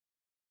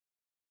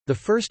The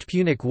First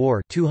Punic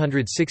War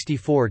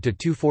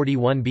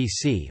 264–241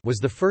 BC was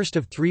the first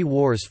of three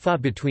wars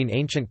fought between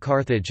ancient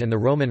Carthage and the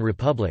Roman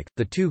Republic,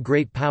 the two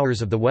great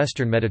powers of the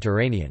Western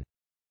Mediterranean.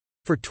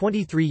 For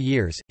 23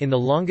 years, in the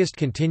longest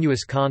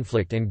continuous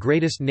conflict and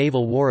greatest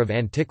naval war of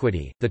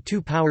antiquity, the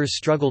two powers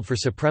struggled for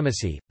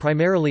supremacy,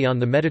 primarily on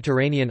the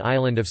Mediterranean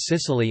island of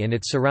Sicily and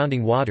its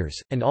surrounding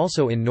waters, and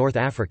also in North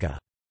Africa.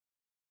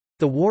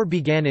 The war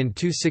began in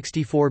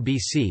 264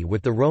 BC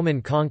with the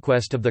Roman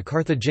conquest of the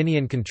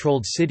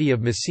Carthaginian-controlled city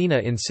of Messina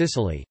in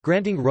Sicily,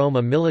 granting Rome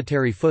a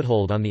military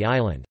foothold on the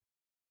island.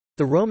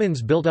 The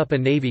Romans built up a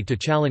navy to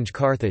challenge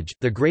Carthage,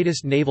 the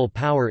greatest naval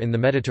power in the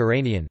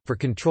Mediterranean, for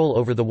control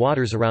over the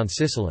waters around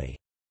Sicily.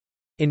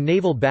 In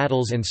naval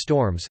battles and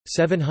storms,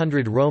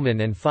 700 Roman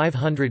and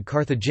 500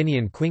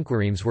 Carthaginian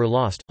quinquiremes were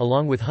lost,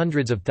 along with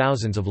hundreds of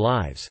thousands of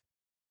lives.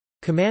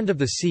 Command of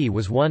the sea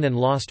was won and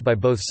lost by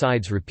both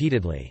sides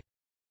repeatedly.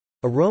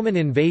 A Roman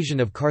invasion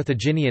of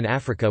Carthaginian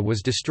Africa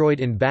was destroyed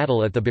in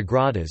battle at the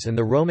Bagradas, and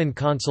the Roman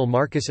consul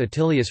Marcus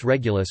Atilius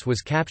Regulus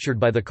was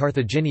captured by the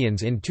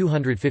Carthaginians in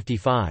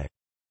 255.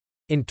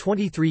 In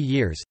 23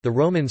 years, the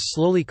Romans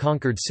slowly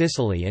conquered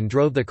Sicily and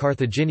drove the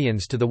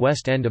Carthaginians to the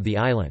west end of the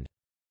island.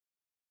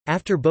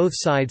 After both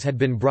sides had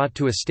been brought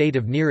to a state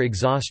of near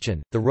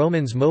exhaustion, the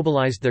Romans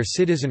mobilized their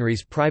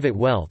citizenry's private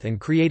wealth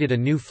and created a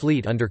new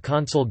fleet under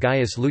consul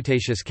Gaius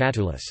Lutatius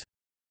Catulus.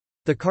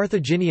 The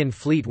Carthaginian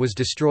fleet was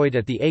destroyed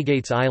at the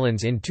Aegates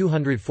Islands in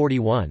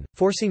 241,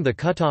 forcing the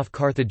cut-off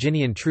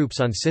Carthaginian troops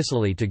on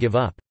Sicily to give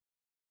up.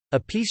 A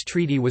peace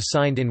treaty was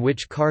signed in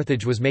which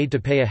Carthage was made to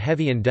pay a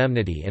heavy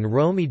indemnity and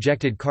Rome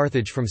ejected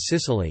Carthage from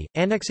Sicily,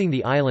 annexing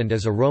the island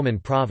as a Roman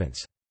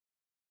province.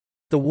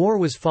 The war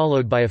was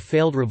followed by a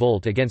failed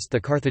revolt against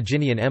the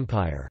Carthaginian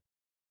Empire.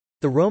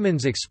 The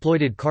Romans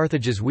exploited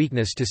Carthage's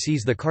weakness to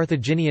seize the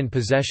Carthaginian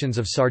possessions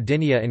of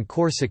Sardinia and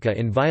Corsica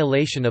in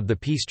violation of the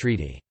peace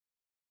treaty.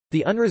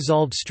 The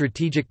unresolved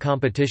strategic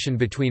competition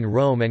between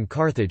Rome and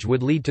Carthage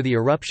would lead to the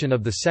eruption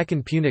of the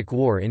Second Punic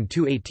War in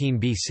 218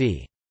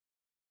 BC.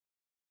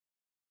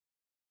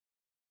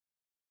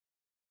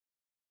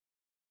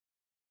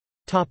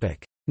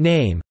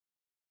 Name.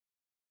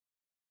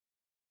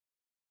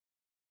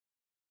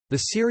 The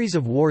series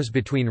of wars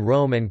between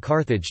Rome and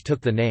Carthage took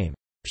the name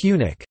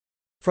Punic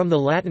from the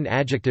Latin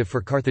adjective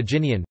for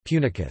Carthaginian,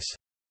 punicus.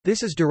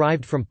 This is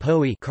derived from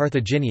Poii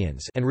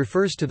Carthaginians and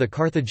refers to the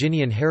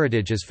Carthaginian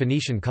heritage as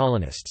Phoenician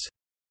colonists.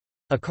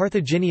 A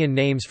Carthaginian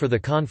names for the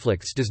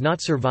conflicts does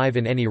not survive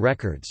in any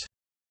records.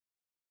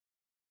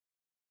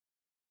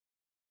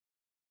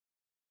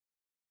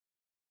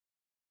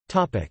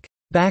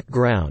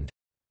 Background.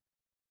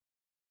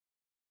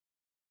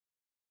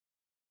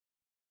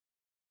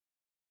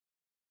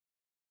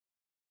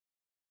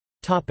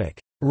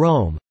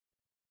 Rome.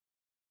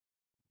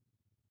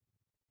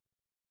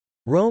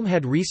 Rome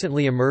had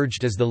recently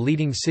emerged as the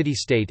leading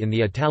city-state in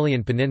the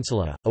Italian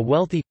peninsula, a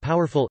wealthy,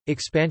 powerful,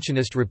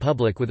 expansionist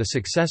republic with a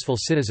successful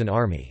citizen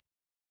army.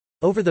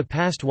 Over the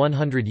past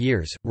 100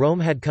 years, Rome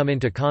had come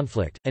into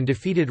conflict, and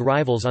defeated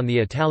rivals on the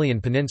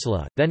Italian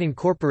peninsula, then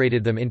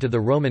incorporated them into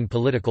the Roman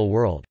political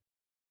world.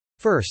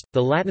 First,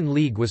 the Latin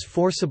League was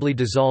forcibly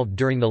dissolved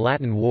during the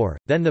Latin War,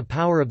 then the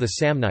power of the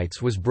Samnites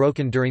was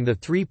broken during the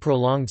three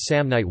prolonged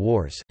Samnite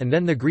Wars, and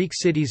then the Greek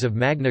cities of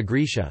Magna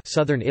Graecia,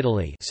 southern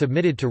Italy,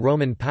 submitted to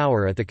Roman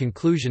power at the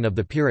conclusion of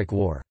the Pyrrhic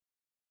War.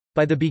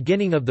 By the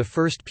beginning of the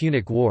First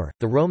Punic War,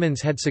 the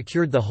Romans had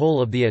secured the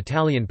whole of the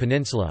Italian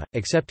peninsula,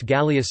 except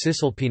Gallia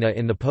Cisalpina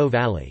in the Po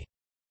Valley.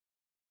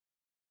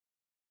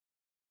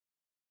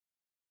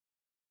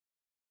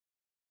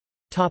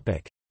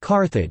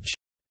 Carthage.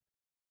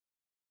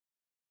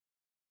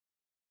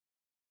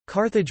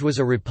 Carthage was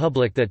a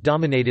republic that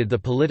dominated the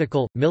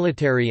political,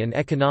 military and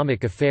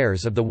economic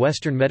affairs of the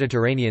western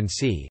Mediterranean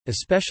Sea,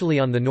 especially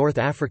on the North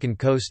African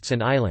coasts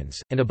and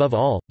islands, and above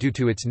all, due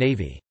to its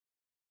navy.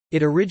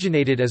 It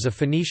originated as a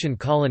Phoenician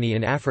colony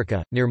in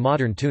Africa, near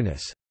modern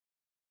Tunis.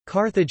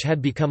 Carthage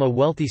had become a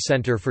wealthy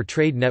center for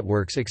trade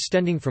networks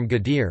extending from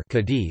Gadir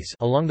Cadiz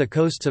along the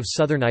coasts of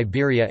southern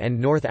Iberia and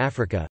North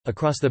Africa,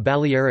 across the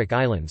Balearic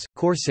Islands,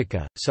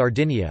 Corsica,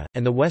 Sardinia,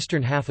 and the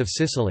western half of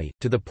Sicily,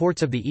 to the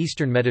ports of the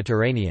eastern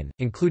Mediterranean,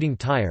 including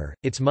Tyre,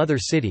 its mother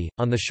city,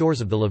 on the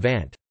shores of the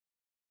Levant.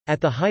 At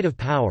the height of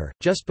power,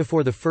 just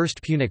before the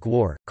First Punic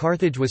War,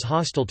 Carthage was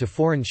hostile to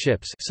foreign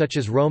ships such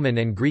as Roman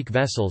and Greek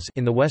vessels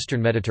in the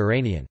western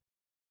Mediterranean.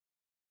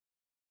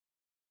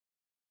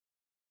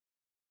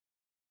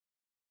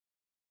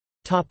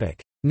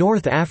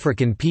 North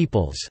African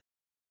peoples.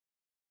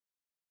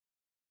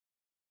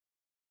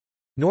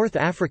 North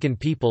African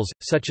peoples,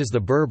 such as the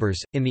Berbers,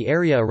 in the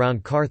area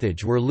around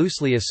Carthage were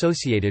loosely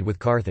associated with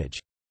Carthage.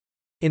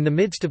 In the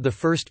midst of the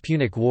First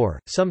Punic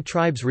War, some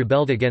tribes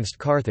rebelled against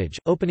Carthage,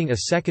 opening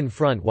a second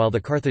front while the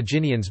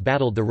Carthaginians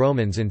battled the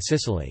Romans in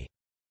Sicily.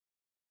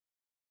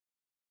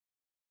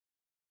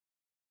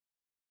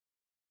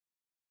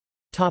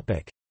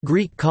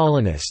 Greek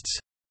colonists.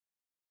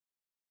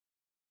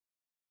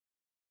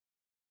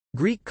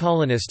 Greek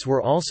colonists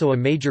were also a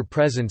major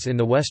presence in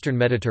the western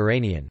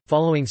Mediterranean,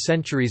 following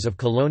centuries of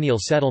colonial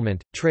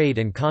settlement, trade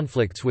and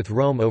conflicts with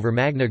Rome over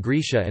Magna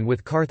Graecia and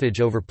with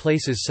Carthage over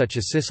places such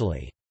as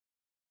Sicily.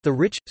 The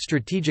rich,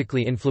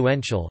 strategically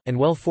influential, and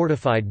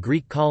well-fortified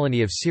Greek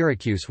colony of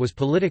Syracuse was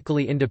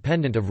politically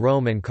independent of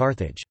Rome and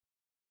Carthage.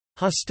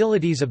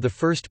 Hostilities of the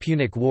First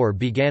Punic War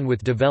began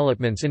with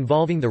developments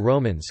involving the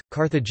Romans,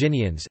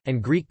 Carthaginians,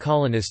 and Greek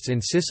colonists in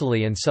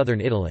Sicily and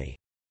southern Italy.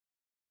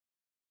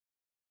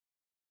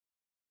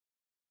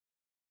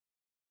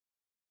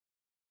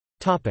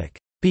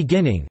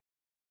 Beginning.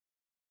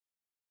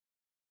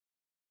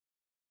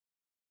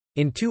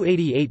 In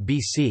 288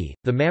 BC,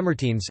 the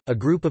Mamertines, a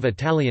group of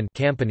Italian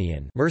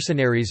Campanian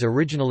mercenaries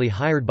originally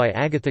hired by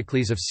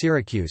Agathocles of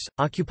Syracuse,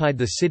 occupied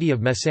the city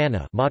of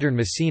Messana, modern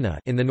Messina,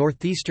 in the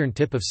northeastern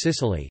tip of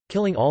Sicily,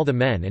 killing all the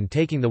men and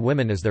taking the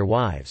women as their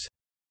wives.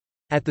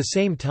 At the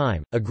same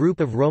time, a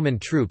group of Roman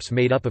troops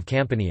made up of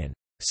Campanian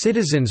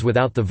citizens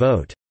without the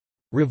vote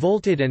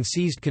revolted and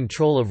seized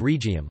control of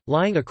Rhegium,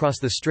 lying across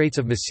the Straits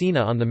of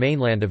Messina on the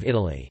mainland of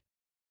Italy.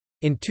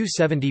 In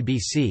 270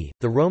 BC,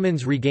 the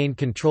Romans regained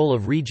control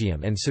of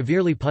Rhegium and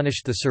severely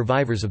punished the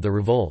survivors of the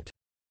revolt.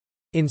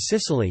 In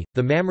Sicily,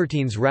 the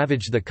Mamertines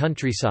ravaged the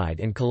countryside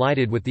and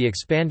collided with the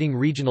expanding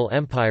regional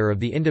empire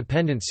of the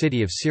independent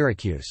city of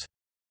Syracuse.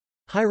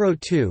 Hiero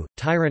II,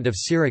 tyrant of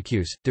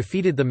Syracuse,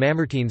 defeated the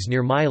Mamertines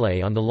near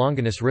Mylae on the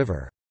Longinus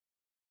River.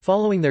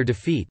 Following their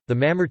defeat, the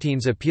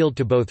Mamertines appealed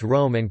to both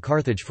Rome and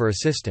Carthage for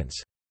assistance.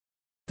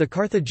 The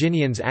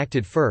Carthaginians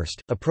acted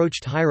first,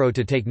 approached Hiero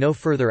to take no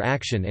further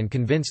action and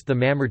convinced the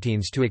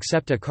Mamertines to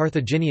accept a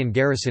Carthaginian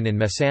garrison in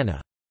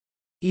Messana.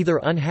 Either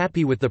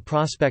unhappy with the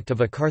prospect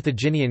of a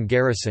Carthaginian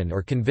garrison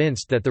or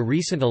convinced that the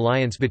recent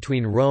alliance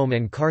between Rome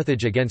and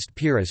Carthage against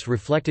Pyrrhus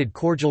reflected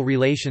cordial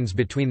relations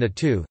between the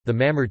two, the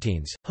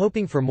Mamertines,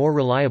 hoping for more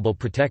reliable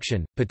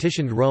protection,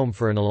 petitioned Rome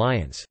for an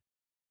alliance.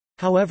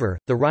 However,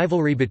 the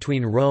rivalry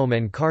between Rome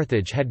and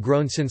Carthage had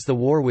grown since the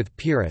war with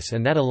Pyrrhus,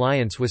 and that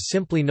alliance was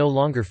simply no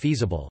longer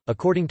feasible.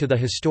 According to the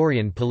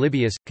historian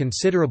Polybius,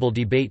 considerable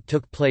debate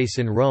took place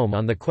in Rome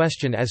on the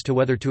question as to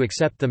whether to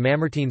accept the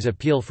Mamertines'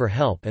 appeal for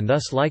help and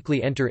thus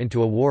likely enter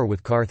into a war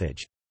with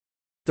Carthage.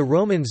 The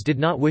Romans did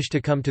not wish to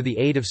come to the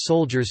aid of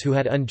soldiers who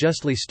had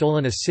unjustly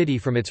stolen a city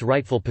from its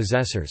rightful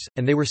possessors,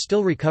 and they were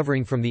still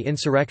recovering from the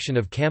insurrection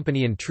of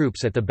Campanian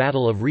troops at the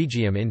Battle of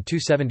Agrigentum in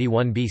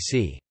 271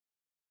 BC.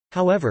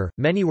 However,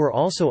 many were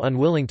also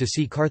unwilling to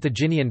see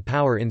Carthaginian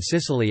power in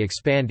Sicily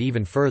expand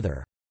even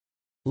further.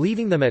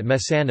 Leaving them at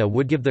Messana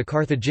would give the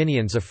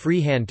Carthaginians a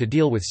free hand to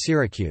deal with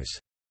Syracuse.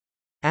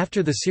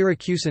 After the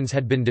Syracusans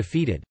had been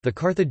defeated, the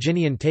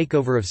Carthaginian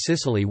takeover of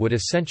Sicily would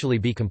essentially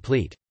be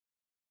complete.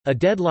 A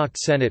deadlocked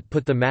Senate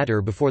put the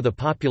matter before the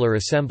Popular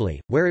Assembly,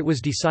 where it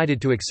was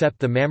decided to accept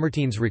the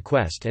Mamertines'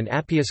 request, and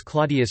Appius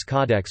Claudius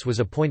Caudex was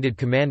appointed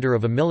commander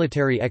of a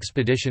military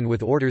expedition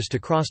with orders to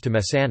cross to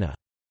Messana.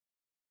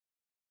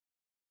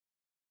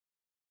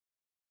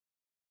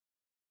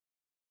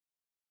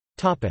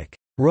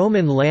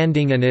 Roman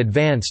landing and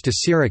advance to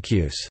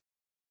Syracuse.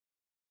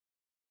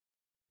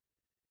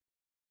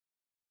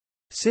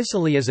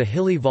 Sicily is a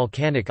hilly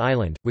volcanic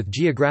island, with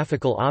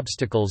geographical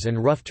obstacles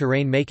and rough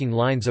terrain making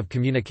lines of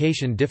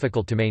communication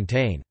difficult to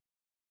maintain.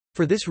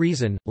 For this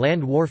reason,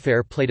 land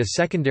warfare played a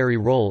secondary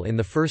role in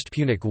the First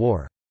Punic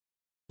War.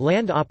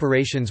 Land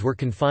operations were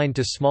confined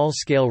to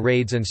small-scale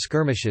raids and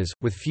skirmishes,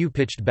 with few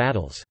pitched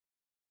battles.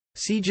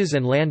 Sieges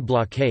and land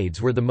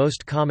blockades were the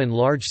most common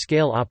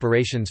large-scale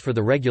operations for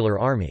the regular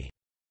army.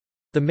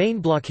 The main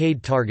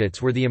blockade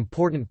targets were the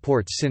important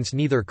ports, since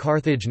neither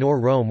Carthage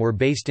nor Rome were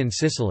based in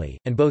Sicily,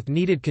 and both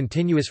needed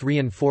continuous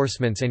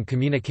reinforcements and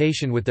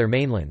communication with their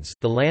mainlands.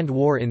 The land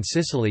war in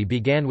Sicily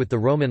began with the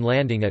Roman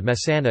landing at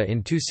Messana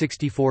in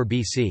 264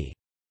 BC.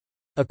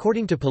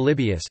 According to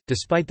Polybius,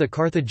 despite the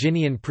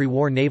Carthaginian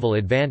pre-war naval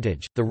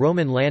advantage, the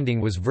Roman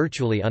landing was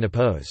virtually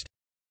unopposed.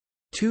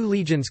 2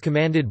 legions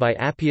commanded by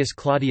Appius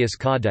Claudius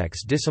Caudex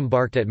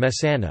disembarked at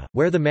Messana,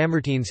 where the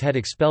Mamertines had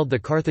expelled the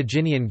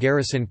Carthaginian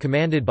garrison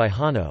commanded by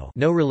Hanno,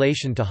 no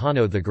relation to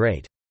Hanno the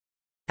Great.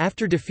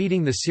 After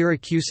defeating the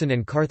Syracusan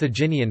and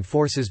Carthaginian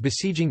forces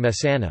besieging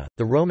Messana,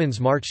 the Romans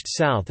marched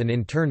south and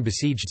in turn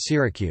besieged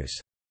Syracuse.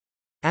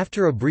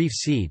 After a brief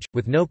siege,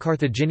 with no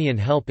Carthaginian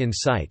help in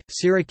sight,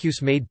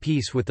 Syracuse made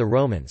peace with the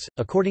Romans.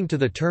 According to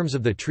the terms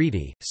of the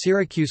treaty,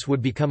 Syracuse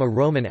would become a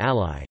Roman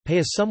ally, pay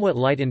a somewhat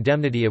light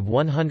indemnity of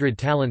 100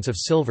 talents of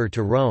silver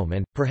to Rome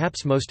and,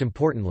 perhaps most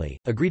importantly,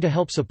 agree to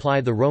help supply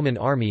the Roman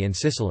army in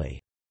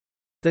Sicily.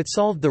 That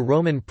solved the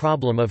Roman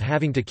problem of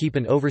having to keep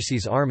an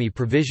overseas army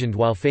provisioned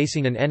while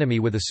facing an enemy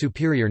with a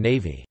superior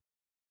navy.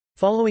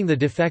 Following the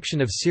defection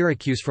of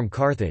Syracuse from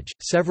Carthage,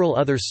 several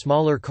other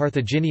smaller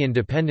Carthaginian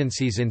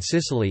dependencies in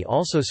Sicily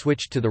also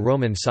switched to the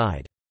Roman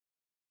side.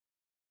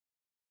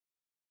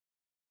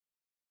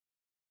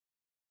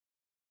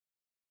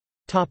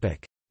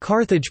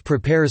 Carthage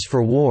prepares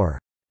for war.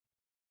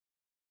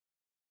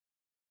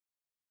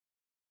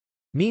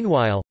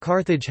 Meanwhile,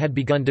 Carthage had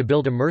begun to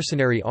build a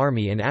mercenary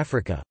army in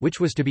Africa, which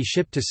was to be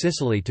shipped to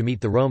Sicily to meet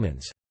the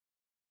Romans.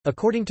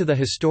 According to the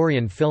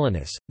historian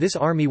Philinus, this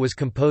army was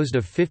composed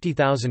of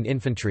 50,000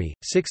 infantry,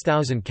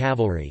 6,000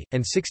 cavalry,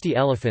 and 60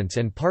 elephants,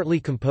 and partly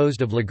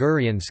composed of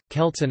Ligurians,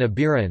 Celts, and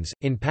Iberians.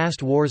 In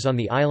past wars on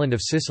the island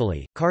of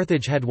Sicily,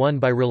 Carthage had won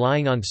by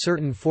relying on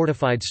certain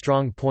fortified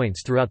strong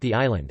points throughout the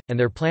island, and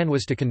their plan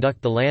was to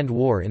conduct the land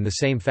war in the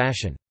same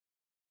fashion.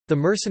 The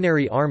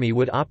mercenary army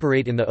would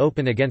operate in the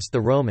open against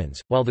the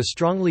Romans, while the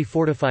strongly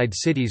fortified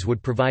cities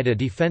would provide a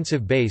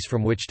defensive base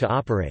from which to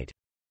operate.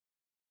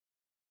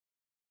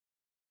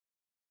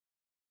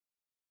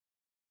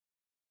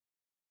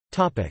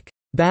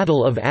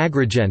 Battle of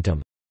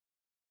Agrigentum.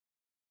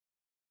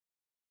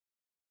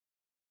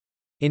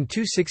 In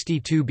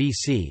 262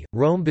 BC,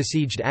 Rome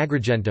besieged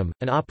Agrigentum,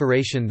 an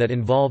operation that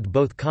involved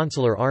both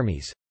consular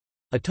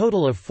armies—a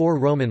total of 4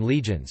 Roman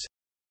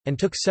legions—and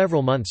took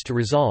several months to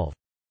resolve.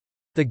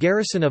 The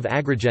garrison of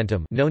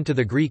Agrigentum, known to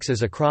the Greeks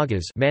as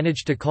Acragas,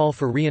 managed to call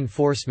for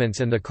reinforcements,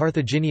 and the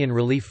Carthaginian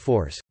relief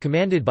force,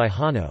 commanded by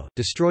Hanno,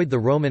 destroyed the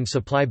Roman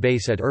supply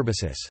base at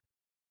Urbasus.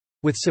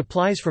 With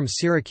supplies from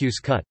Syracuse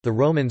cut, the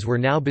Romans were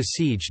now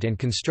besieged and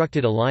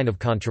constructed a line of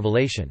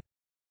contravallation.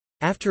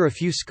 After a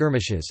few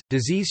skirmishes,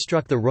 disease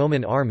struck the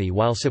Roman army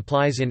while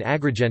supplies in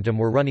Agrigentum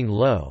were running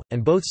low,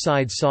 and both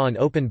sides saw an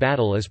open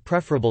battle as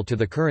preferable to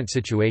the current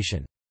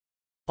situation.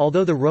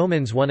 Although the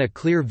Romans won a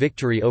clear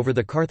victory over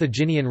the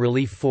Carthaginian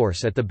relief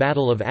force at the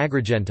Battle of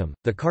Agrigentum,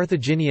 the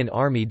Carthaginian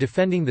army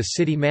defending the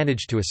city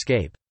managed to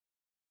escape.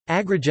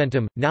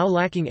 Agrigentum, now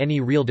lacking any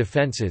real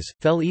defences,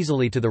 fell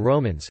easily to the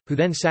Romans, who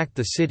then sacked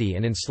the city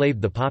and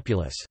enslaved the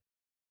populace.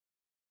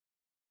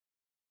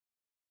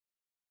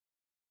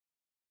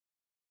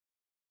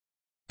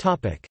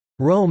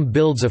 Rome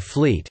builds a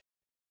fleet.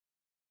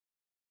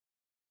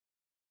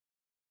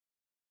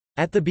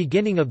 At the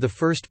beginning of the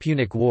First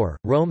Punic War,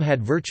 Rome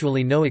had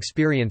virtually no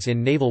experience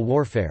in naval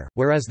warfare,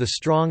 whereas the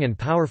strong and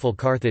powerful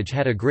Carthage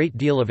had a great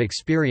deal of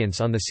experience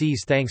on the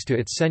seas thanks to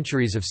its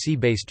centuries of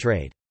sea-based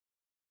trade.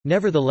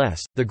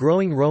 Nevertheless, the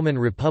growing Roman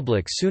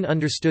Republic soon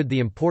understood the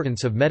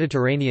importance of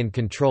Mediterranean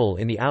control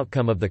in the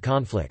outcome of the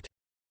conflict.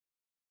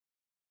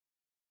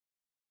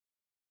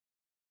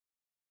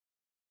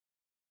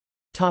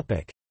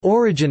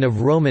 Origin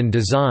of Roman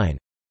design.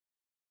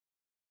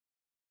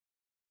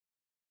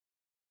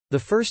 The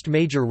first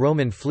major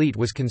Roman fleet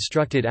was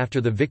constructed after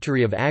the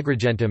victory of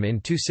Agrigentum in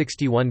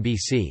 261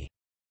 BC.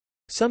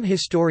 Some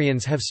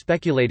historians have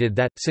speculated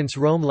that, since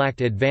Rome lacked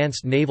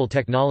advanced naval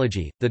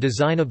technology, the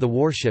design of the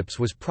warships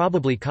was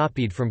probably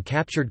copied from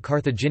captured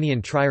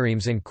Carthaginian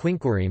triremes and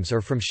quinquiremes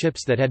or from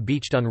ships that had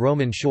beached on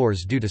Roman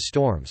shores due to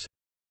storms.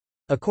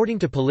 According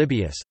to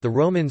Polybius, the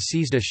Romans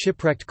seized a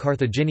shipwrecked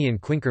Carthaginian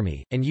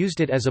quinquireme, and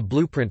used it as a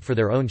blueprint for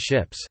their own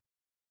ships.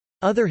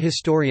 Other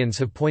historians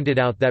have pointed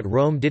out that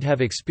Rome did have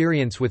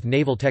experience with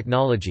naval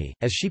technology,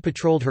 as she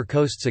patrolled her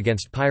coasts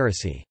against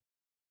piracy.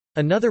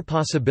 Another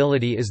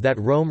possibility is that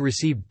Rome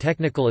received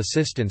technical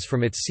assistance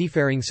from its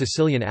seafaring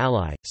Sicilian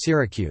ally,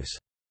 Syracuse.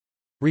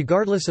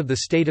 Regardless of the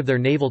state of their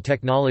naval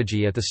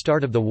technology at the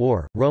start of the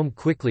war, Rome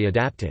quickly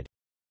adapted.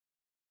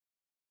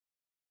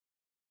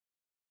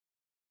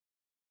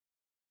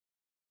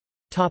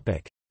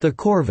 The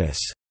corvus.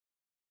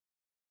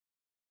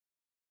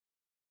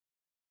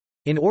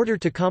 In order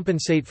to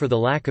compensate for the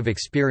lack of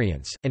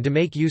experience, and to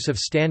make use of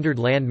standard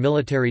land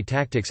military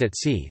tactics at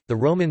sea, the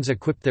Romans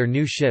equipped their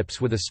new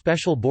ships with a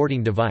special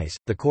boarding device,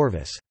 the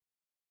corvus.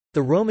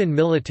 The Roman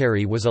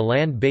military was a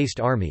land-based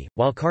army,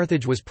 while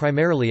Carthage was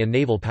primarily a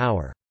naval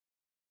power.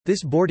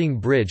 This boarding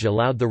bridge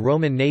allowed the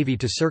Roman navy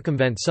to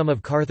circumvent some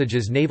of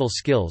Carthage's naval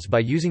skills by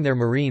using their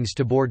marines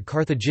to board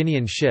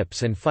Carthaginian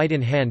ships and fight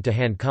in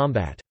hand-to-hand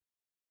combat.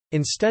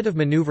 Instead of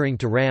maneuvering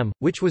to ram,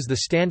 which was the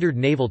standard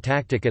naval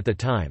tactic at the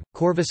time,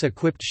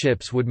 corvus-equipped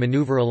ships would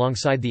maneuver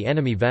alongside the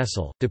enemy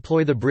vessel,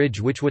 deploy the bridge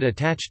which would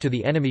attach to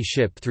the enemy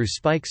ship through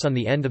spikes on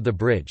the end of the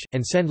bridge,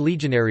 and send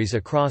legionaries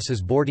across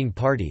as boarding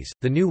parties.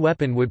 The new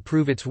weapon would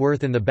prove its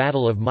worth in the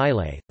Battle of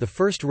Mylae, the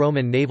first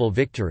Roman naval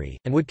victory,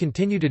 and would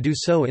continue to do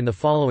so in the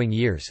following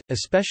years,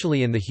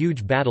 especially in the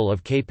huge Battle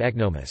of Cape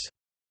Ecnomus.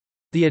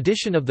 The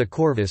addition of the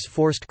corvus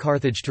forced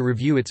Carthage to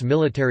review its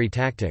military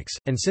tactics,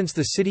 and since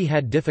the city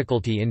had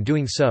difficulty in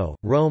doing so,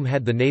 Rome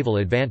had the naval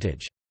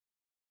advantage.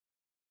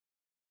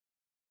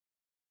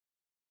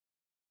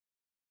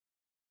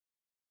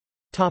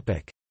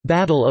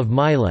 Battle of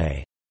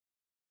Mylae.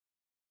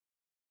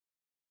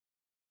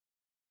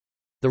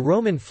 The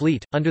Roman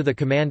fleet, under the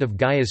command of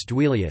Gaius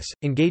Duilius,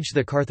 engaged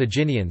the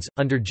Carthaginians,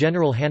 under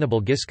General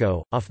Hannibal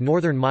Gisco, off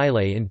northern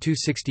Mylae in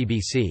 260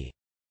 BC.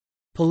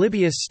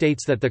 Polybius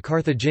states that the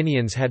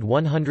Carthaginians had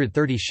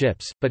 130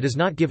 ships, but does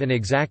not give an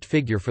exact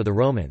figure for the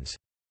Romans.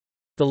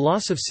 The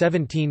loss of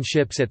 17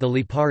 ships at the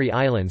Lipari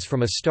Islands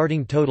from a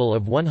starting total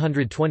of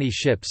 120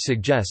 ships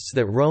suggests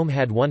that Rome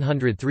had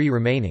 103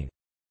 remaining.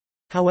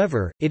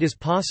 However, it is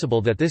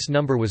possible that this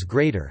number was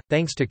greater,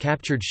 thanks to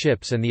captured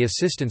ships and the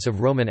assistance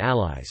of Roman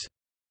allies.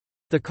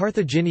 The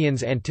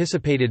Carthaginians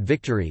anticipated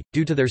victory.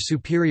 Due to their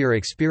superior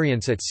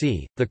experience at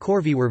sea, the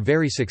corvi were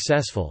very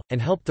successful,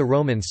 and helped the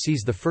Romans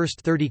seize the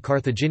first 30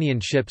 Carthaginian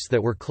ships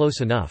that were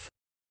close enough.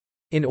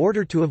 In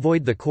order to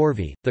avoid the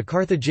corvi, the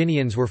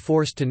Carthaginians were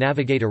forced to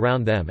navigate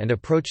around them and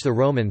approach the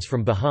Romans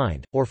from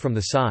behind, or from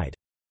the side.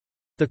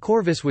 The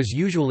corvus was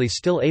usually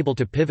still able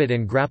to pivot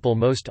and grapple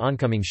most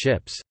oncoming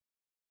ships.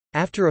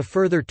 After a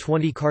further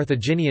 20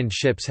 Carthaginian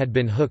ships had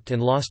been hooked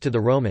and lost to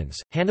the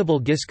Romans, Hannibal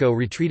Gisco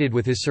retreated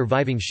with his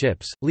surviving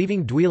ships,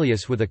 leaving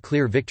Duilius with a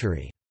clear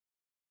victory.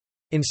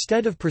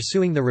 Instead of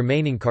pursuing the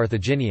remaining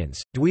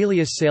Carthaginians,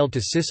 Duilius sailed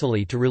to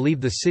Sicily to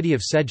relieve the city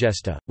of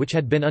Segesta, which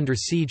had been under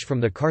siege from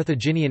the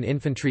Carthaginian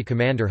infantry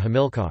commander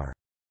Hamilcar.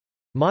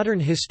 Modern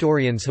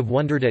historians have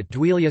wondered at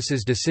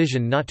Duilius's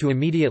decision not to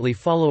immediately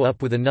follow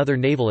up with another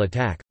naval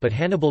attack, but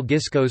Hannibal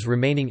Gisco's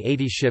remaining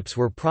 80 ships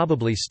were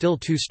probably still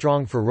too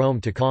strong for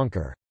Rome to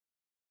conquer.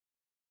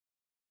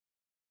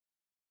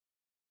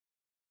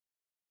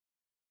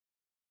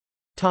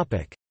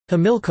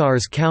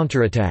 Hamilcar's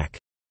counterattack.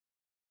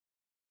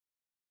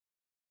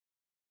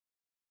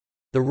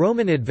 The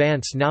Roman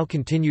advance now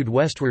continued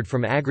westward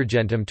from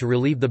Agrigentum to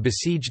relieve the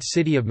besieged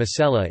city of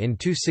Macella in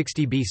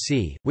 260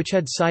 BC, which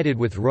had sided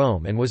with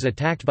Rome and was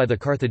attacked by the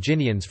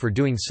Carthaginians for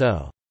doing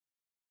so.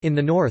 In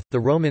the north, the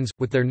Romans,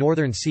 with their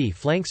northern sea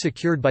flank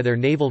secured by their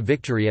naval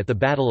victory at the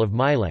Battle of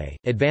Mylae,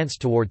 advanced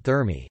toward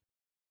Thermae.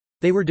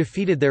 They were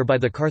defeated there by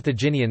the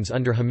Carthaginians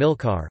under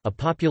Hamilcar, a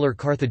popular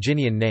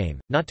Carthaginian name,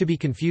 not to be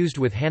confused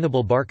with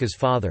Hannibal Barca's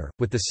father,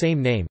 with the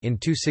same name, in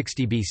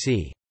 260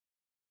 BC.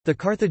 The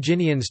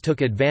Carthaginians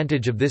took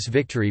advantage of this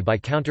victory by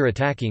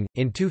counter-attacking,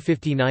 in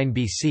 259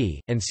 BC,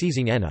 and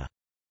seizing Enna.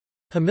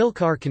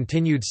 Hamilcar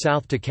continued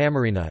south to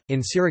Camarina,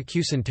 in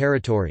Syracusan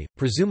territory,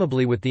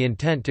 presumably with the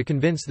intent to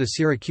convince the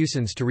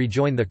Syracusans to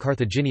rejoin the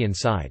Carthaginian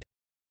side.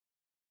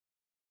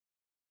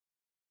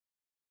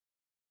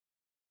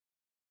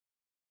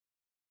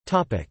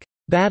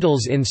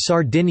 Battles in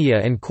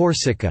Sardinia and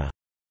Corsica.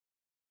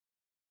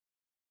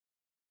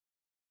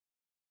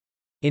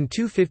 In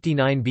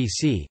 259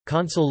 BC,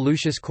 consul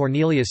Lucius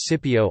Cornelius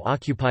Scipio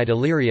occupied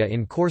Illyria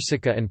in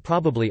Corsica and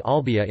probably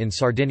Olbia in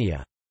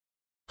Sardinia.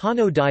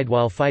 Hanno died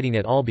while fighting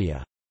at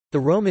Olbia. The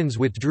Romans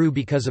withdrew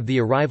because of the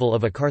arrival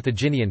of a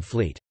Carthaginian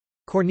fleet.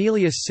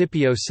 Cornelius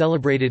Scipio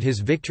celebrated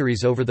his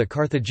victories over the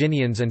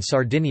Carthaginians and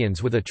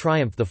Sardinians with a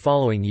triumph the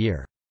following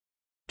year.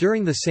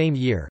 During the same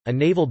year, a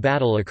naval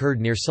battle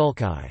occurred near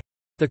Sulci.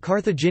 The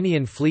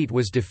Carthaginian fleet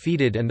was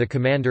defeated and the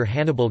commander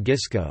Hannibal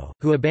Gisco,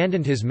 who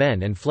abandoned his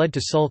men and fled to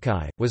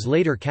Sulci, was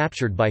later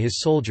captured by his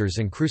soldiers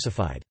and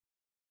crucified.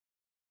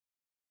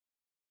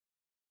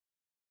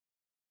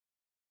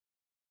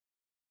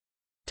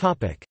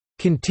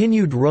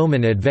 Continued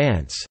Roman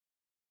advance.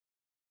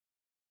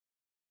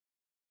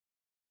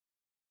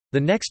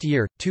 The next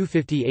year,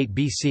 258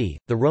 BC,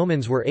 the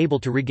Romans were able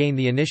to regain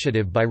the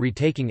initiative by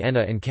retaking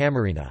Enna and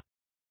Camarina.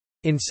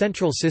 In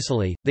central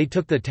Sicily, they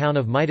took the town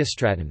of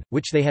Mytistratum,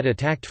 which they had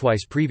attacked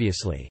twice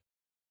previously.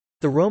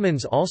 The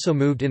Romans also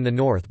moved in the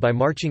north by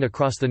marching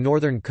across the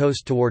northern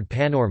coast toward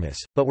Panormus,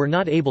 but were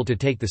not able to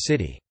take the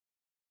city.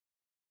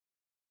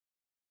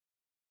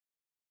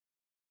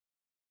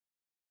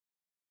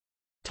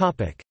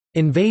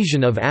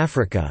 Invasion of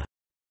Africa.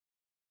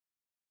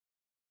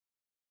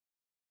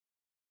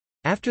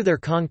 After their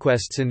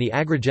conquests in the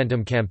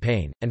Agrigentum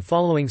campaign, and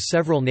following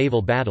several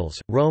naval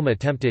battles, Rome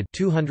attempted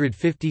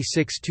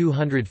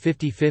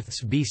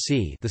 256–255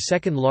 BC the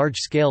second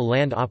large-scale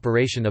land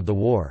operation of the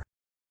war.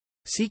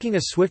 Seeking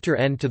a swifter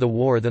end to the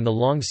war than the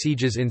long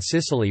sieges in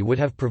Sicily would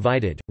have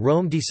provided,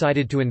 Rome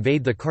decided to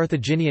invade the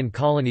Carthaginian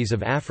colonies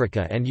of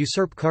Africa and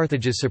usurp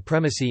Carthage's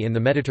supremacy in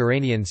the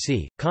Mediterranean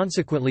Sea,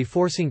 consequently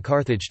forcing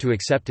Carthage to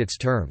accept its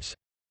terms.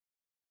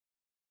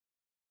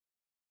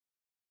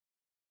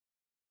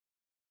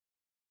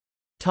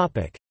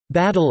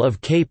 Battle of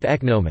Cape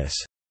Ecnomus.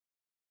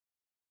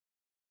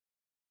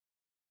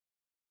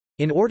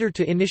 In order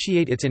to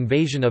initiate its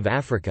invasion of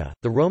Africa,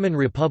 the Roman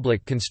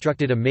Republic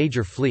constructed a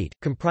major fleet,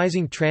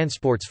 comprising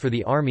transports for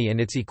the army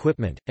and its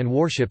equipment, and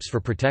warships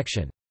for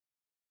protection.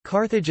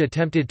 Carthage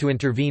attempted to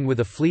intervene with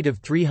a fleet of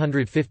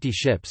 350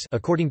 ships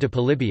according to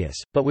Polybius,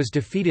 but was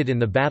defeated in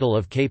the Battle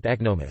of Cape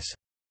Ecnomus.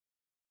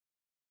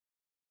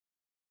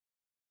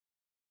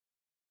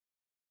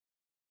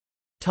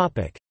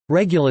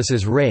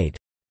 Regulus's raid.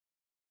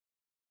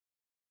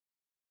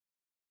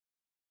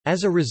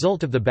 As a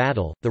result of the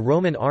battle, the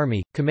Roman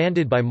army,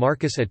 commanded by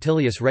Marcus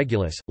Attilius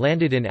Regulus,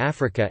 landed in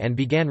Africa and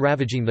began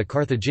ravaging the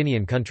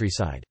Carthaginian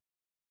countryside.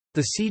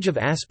 The siege of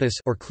Aspis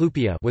or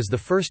Clupea was the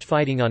first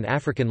fighting on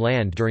African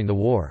land during the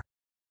war.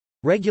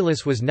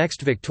 Regulus was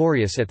next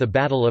victorious at the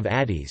Battle of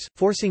Aegates,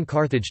 forcing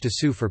Carthage to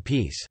sue for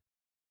peace.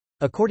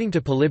 According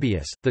to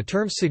Polybius, the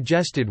terms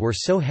suggested were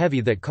so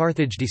heavy that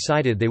Carthage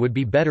decided they would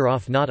be better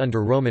off not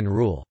under Roman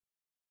rule.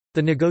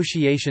 The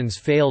negotiations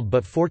failed,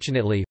 but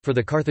fortunately, for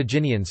the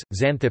Carthaginians,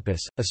 Xanthippus,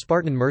 a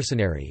Spartan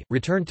mercenary,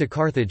 returned to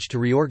Carthage to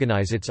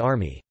reorganize its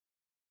army.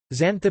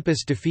 Xanthippus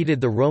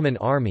defeated the Roman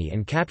army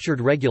and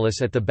captured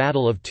Regulus at the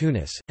Battle of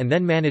Tunis, and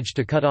then managed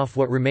to cut off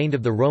what remained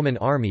of the Roman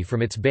army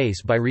from its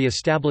base by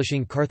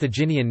re-establishing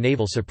Carthaginian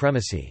naval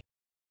supremacy.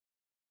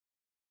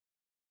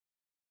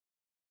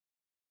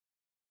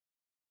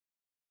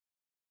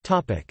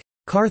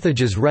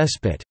 Carthage's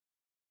respite.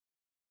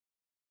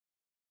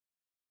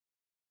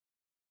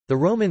 The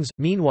Romans,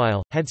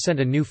 meanwhile, had sent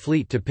a new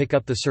fleet to pick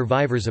up the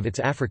survivors of its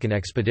African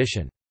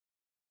expedition.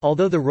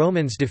 Although the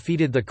Romans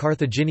defeated the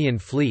Carthaginian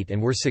fleet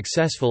and were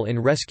successful in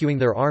rescuing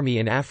their army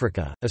in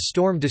Africa, a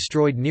storm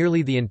destroyed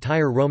nearly the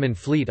entire Roman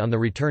fleet on the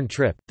return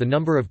trip. The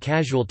number of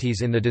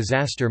casualties in the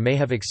disaster may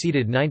have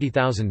exceeded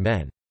 90,000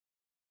 men.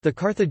 The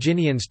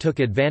Carthaginians took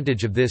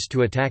advantage of this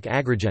to attack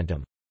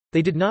Agrigentum.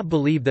 They did not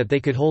believe that they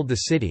could hold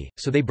the city,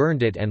 so they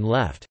burned it and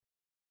left.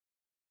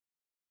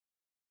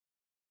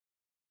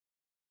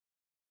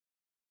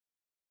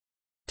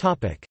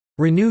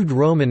 Renewed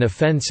Roman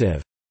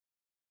offensive.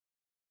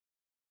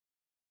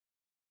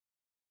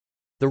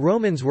 The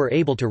Romans were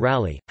able to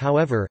rally,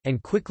 however,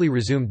 and quickly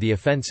resumed the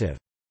offensive.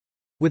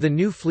 With a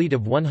new fleet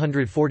of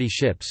 140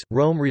 ships,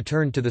 Rome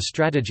returned to the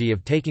strategy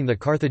of taking the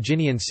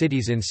Carthaginian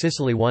cities in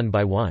Sicily one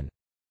by one.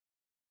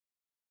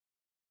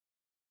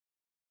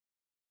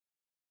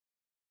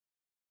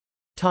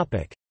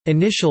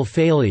 Initial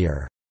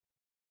failure.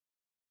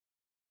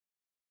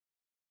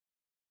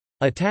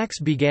 Attacks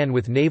began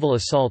with naval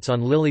assaults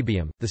on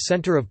Lilybaeum, the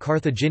center of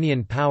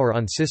Carthaginian power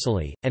on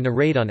Sicily, and a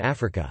raid on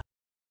Africa.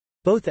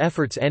 Both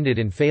efforts ended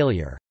in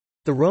failure.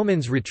 The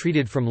Romans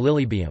retreated from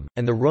Lilybaeum,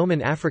 and the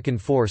Roman African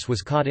force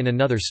was caught in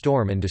another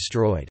storm and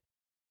destroyed.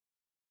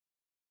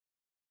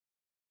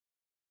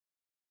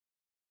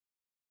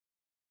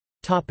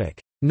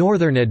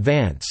 Northern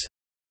advance.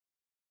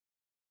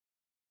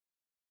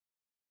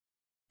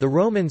 The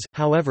Romans,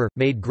 however,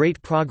 made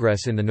great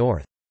progress in the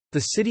north. The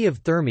city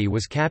of Thermae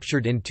was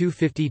captured in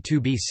 252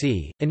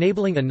 BC,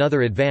 enabling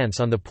another advance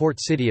on the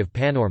port city of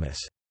Panormus.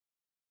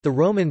 The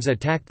Romans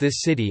attacked this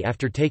city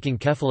after taking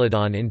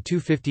Cephalodon in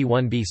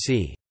 251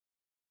 BC.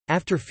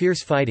 After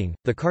fierce fighting,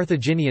 the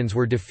Carthaginians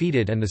were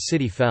defeated and the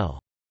city fell.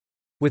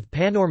 With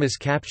Panormus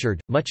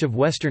captured, much of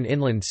western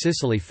inland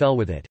Sicily fell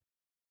with it.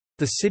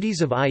 The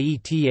cities of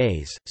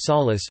Aegates,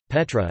 Salus,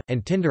 Petra,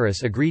 and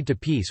Tyndarus agreed to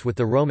peace with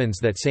the Romans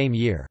that same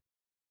year.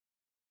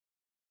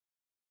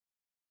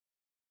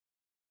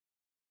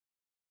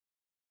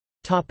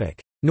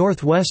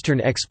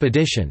 Northwestern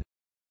expedition.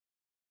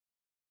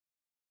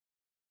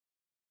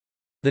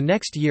 The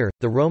next year,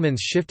 the Romans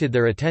shifted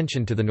their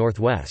attention to the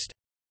northwest.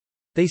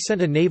 They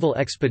sent a naval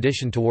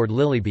expedition toward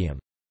Lilybaeum.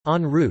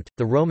 En route,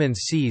 the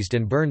Romans seized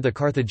and burned the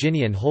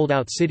Carthaginian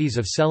holdout cities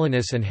of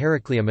Selinus and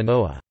Heraclea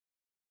Minoa.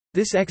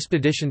 This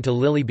expedition to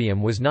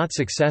Lilybaeum was not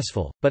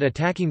successful, but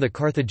attacking the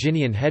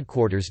Carthaginian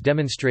headquarters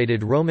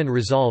demonstrated Roman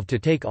resolve to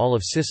take all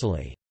of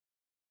Sicily.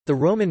 The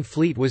Roman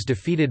fleet was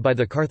defeated by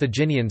the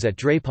Carthaginians at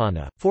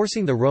Drepana,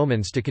 forcing the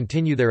Romans to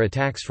continue their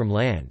attacks from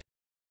land.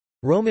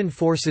 Roman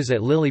forces at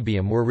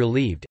Lilybaeum were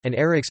relieved, and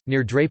Eryx,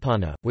 near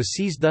Drepana, was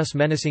seized, thus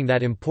menacing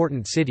that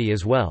important city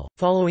as well.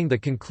 Following the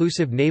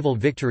conclusive naval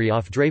victory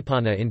off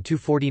Drepana in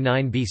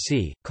 249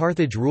 BC,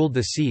 Carthage ruled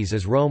the seas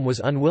as Rome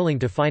was unwilling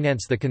to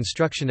finance the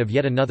construction of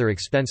yet another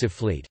expensive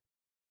fleet.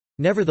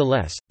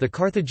 Nevertheless, the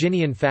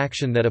Carthaginian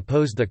faction that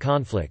opposed the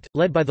conflict,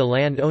 led by the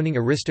land-owning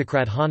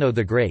aristocrat Hanno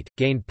the Great,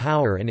 gained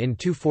power and in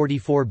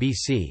 244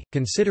 BC,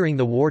 considering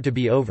the war to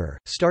be over,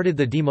 started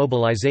the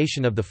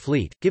demobilization of the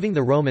fleet, giving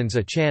the Romans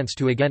a chance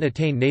to again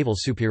attain naval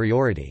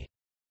superiority.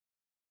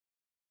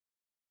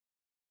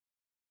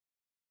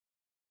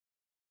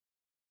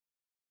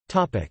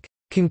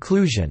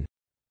 Conclusion.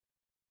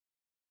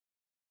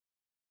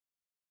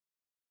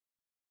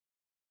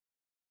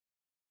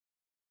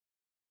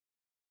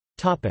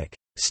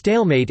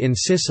 Stalemate in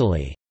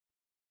Sicily.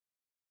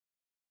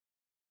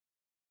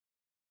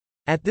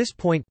 At this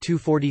point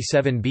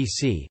 247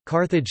 BC,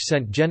 Carthage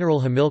sent General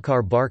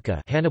Hamilcar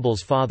Barca,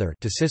 Hannibal's father,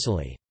 to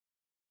Sicily.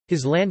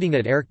 His landing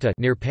at Erchta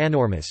near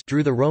Panormus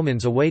drew the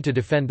Romans away to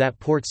defend that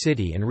port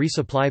city and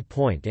resupply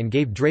point and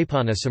gave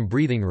Drepana some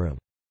breathing room.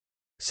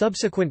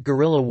 Subsequent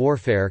guerrilla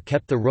warfare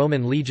kept the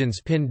Roman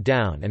legions pinned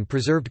down and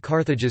preserved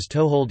Carthage's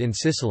toehold in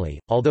Sicily,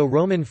 although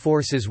Roman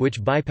forces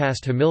which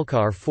bypassed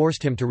Hamilcar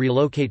forced him to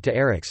relocate to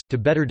Eryx, to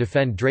better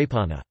defend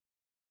Drepana.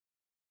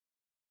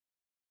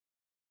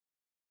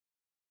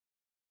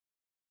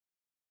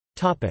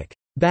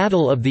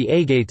 Battle of the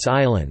Aegates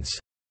Islands.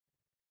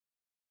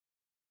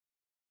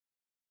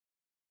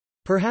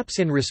 Perhaps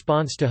in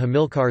response to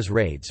Hamilcar's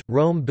raids,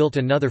 Rome built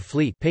another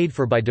fleet paid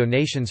for by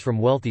donations from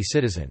wealthy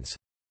citizens.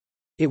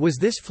 It was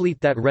this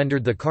fleet that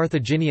rendered the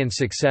Carthaginian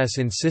success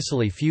in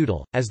Sicily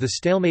futile, as the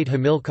stalemate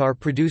Hamilcar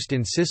produced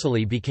in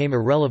Sicily became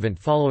irrelevant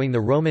following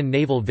the Roman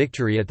naval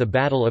victory at the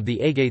Battle of the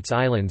Aegates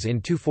Islands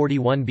in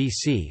 241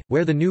 BC,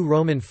 where the new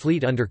Roman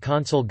fleet under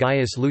consul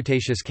Gaius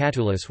Lutatius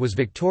Catulus was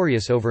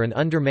victorious over an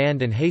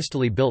undermanned and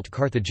hastily built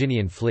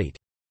Carthaginian fleet.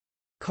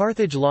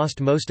 Carthage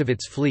lost most of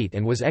its fleet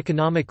and was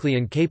economically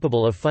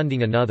incapable of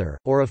funding another,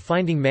 or of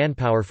finding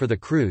manpower for the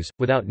crews.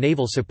 Without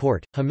naval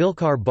support,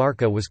 Hamilcar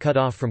Barca was cut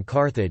off from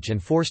Carthage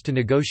and forced to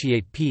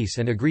negotiate peace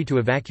and agree to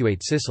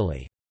evacuate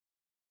Sicily.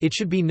 It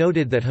should be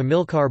noted that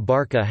Hamilcar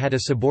Barca had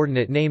a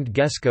subordinate named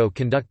Gesco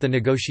conduct the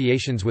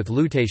negotiations with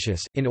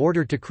Lutatius, in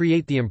order to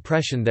create the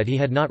impression that he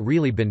had not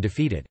really been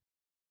defeated.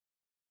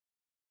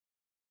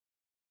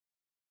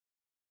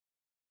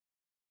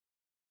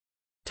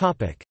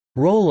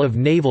 Role of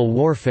naval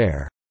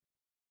warfare.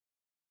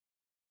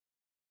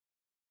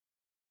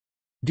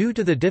 Due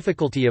to the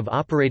difficulty of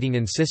operating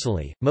in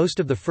Sicily, most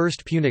of the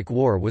First Punic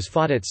War was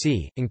fought at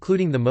sea,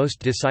 including the most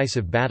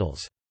decisive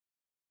battles.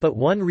 But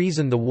one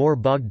reason the war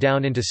bogged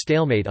down into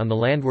stalemate on the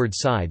landward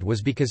side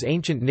was because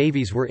ancient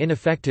navies were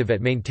ineffective at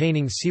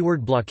maintaining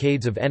seaward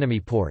blockades of enemy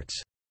ports.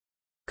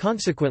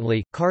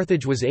 Consequently,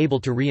 Carthage was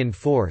able to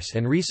reinforce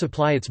and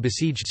resupply its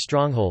besieged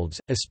strongholds,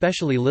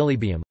 especially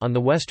Lilybaeum, on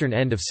the western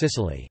end of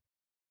Sicily.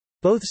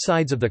 Both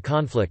sides of the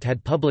conflict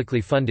had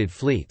publicly funded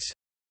fleets.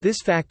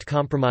 This fact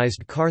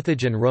compromised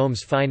Carthage and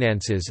Rome's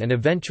finances and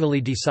eventually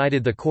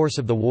decided the course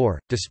of the war.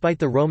 Despite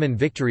the Roman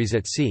victories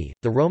at sea,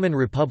 the Roman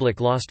Republic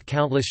lost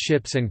countless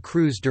ships and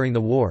crews during the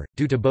war,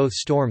 due to both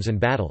storms and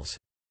battles.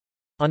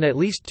 On at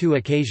least two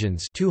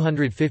occasions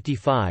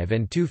 255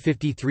 and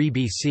 253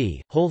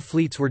 BC, whole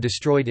fleets were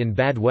destroyed in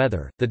bad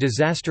weather. The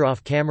disaster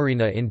off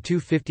Camarina in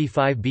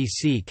 255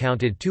 BC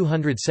counted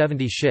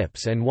 270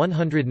 ships and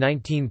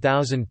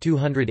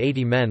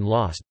 119,280 men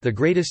lost, the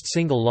greatest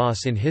single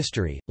loss in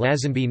history.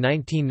 Lazenby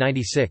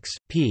 1996,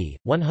 p.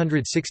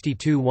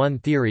 162. One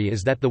theory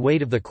is that the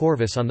weight of the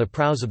corvus on the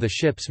prows of the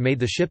ships made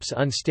the ships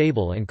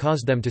unstable and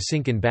caused them to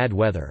sink in bad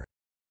weather.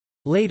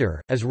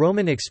 Later, as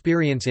Roman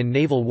experience in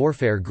naval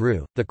warfare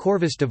grew, the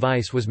corvus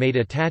device was made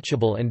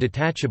attachable and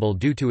detachable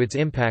due to its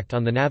impact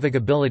on the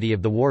navigability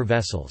of the war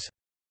vessels.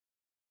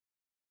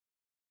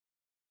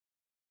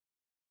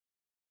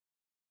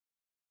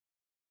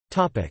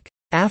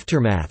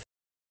 Aftermath.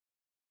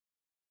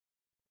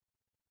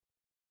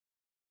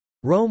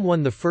 Rome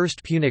won the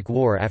First Punic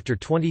War after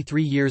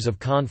 23 years of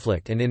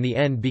conflict and in the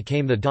end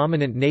became the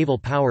dominant naval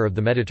power of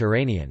the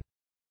Mediterranean.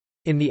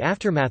 In the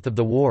aftermath of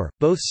the war,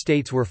 both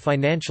states were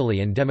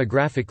financially and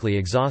demographically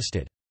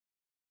exhausted.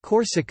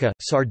 Corsica,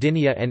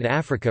 Sardinia and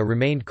Africa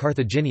remained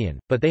Carthaginian,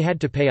 but they had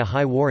to pay a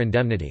high war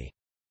indemnity.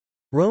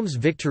 Rome's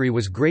victory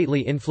was greatly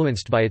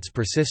influenced by its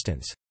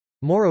persistence.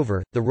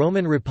 Moreover, the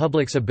Roman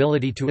Republic's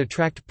ability to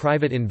attract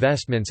private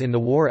investments in the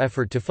war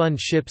effort to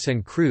fund ships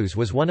and crews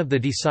was one of the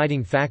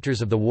deciding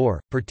factors of the war,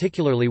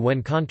 particularly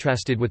when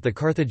contrasted with the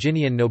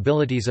Carthaginian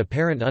nobility's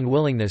apparent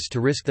unwillingness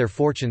to risk their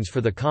fortunes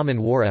for the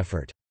common war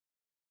effort.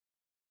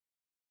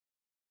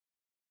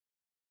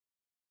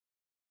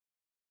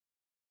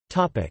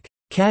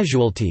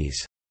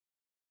 Casualties.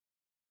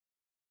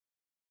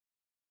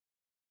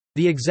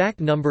 The exact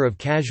number of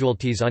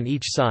casualties on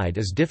each side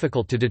is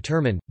difficult to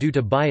determine, due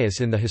to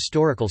bias in the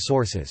historical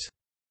sources.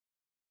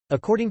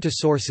 According to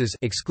sources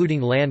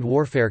excluding land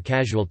warfare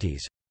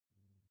casualties,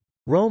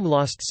 Rome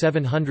lost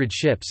 700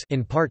 ships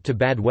in part to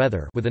bad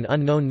weather with an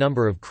unknown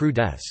number of crew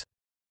deaths.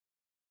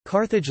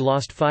 Carthage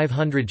lost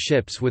 500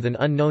 ships with an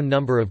unknown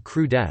number of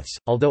crew deaths,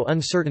 although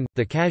uncertain,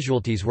 the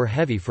casualties were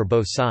heavy for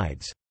both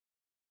sides.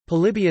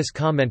 Polybius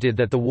commented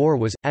that the war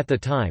was, at the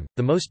time,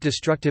 the most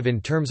destructive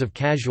in terms of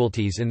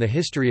casualties in the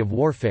history of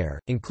warfare,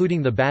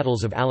 including the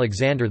battles of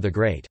Alexander the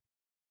Great.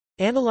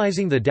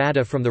 Analyzing the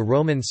data from the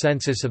Roman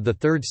census of the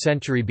 3rd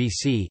century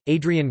BC,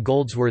 Adrian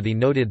Goldsworthy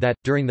noted that,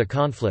 during the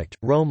conflict,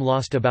 Rome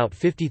lost about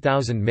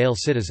 50,000 male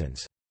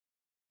citizens.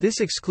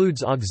 This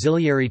excludes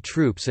auxiliary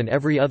troops and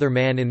every other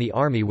man in the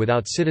army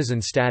without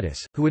citizen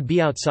status, who would be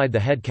outside the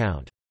head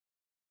count.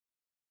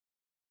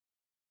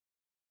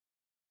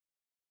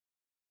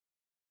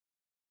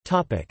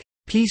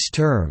 Peace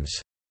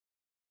terms.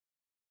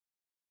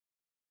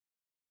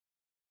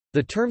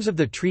 The terms of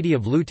the Treaty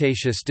of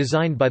Lutatius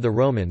designed by the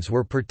Romans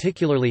were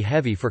particularly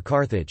heavy for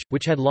Carthage,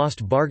 which had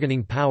lost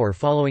bargaining power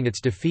following its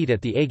defeat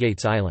at the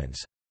Aegates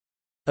Islands.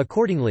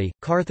 Accordingly,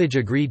 Carthage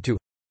agreed to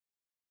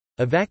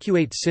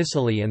evacuate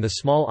Sicily and the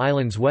small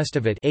islands west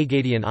of it,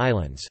 Aegadian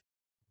Islands,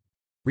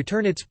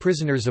 return its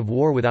prisoners of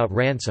war without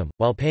ransom,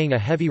 while paying a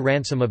heavy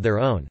ransom of their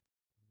own,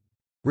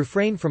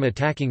 refrain from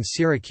attacking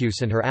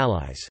Syracuse and her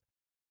allies,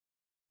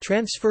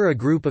 transfer a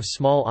group of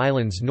small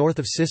islands north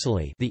of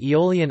Sicily, the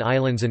Aeolian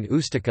Islands and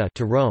Ustica,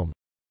 to Rome,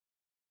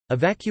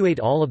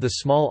 evacuate all of the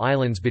small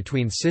islands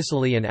between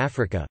Sicily and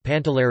Africa,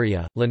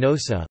 Pantelleria,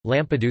 Linosa,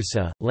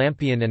 Lampedusa,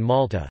 Lampion and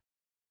Malta,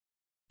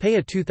 pay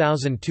a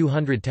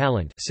 2,200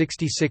 talent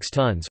 66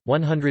 tons,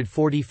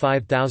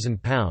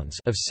 £145,000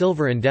 of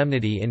silver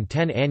indemnity in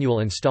 10 annual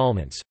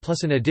installments,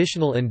 plus an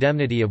additional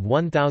indemnity of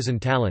 1,000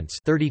 talents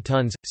 30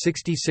 tons,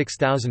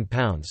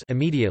 £66,000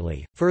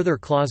 immediately. Further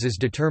clauses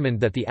determined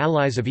that the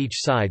allies of each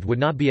side would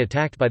not be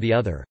attacked by the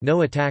other,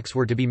 no attacks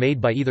were to be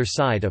made by either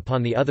side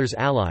upon the other's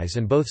allies,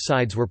 and both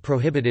sides were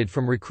prohibited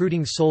from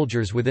recruiting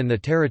soldiers within the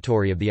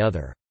territory of the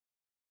other.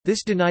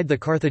 This denied the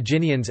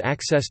Carthaginians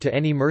access to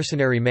any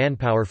mercenary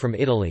manpower from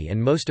Italy and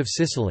most of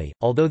Sicily,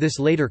 although this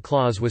later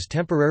clause was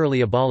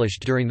temporarily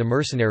abolished during the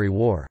Mercenary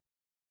War.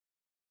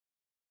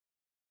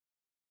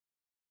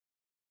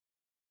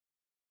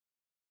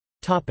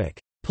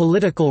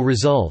 Political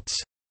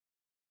results.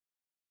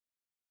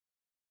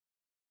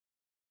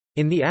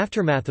 In the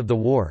aftermath of the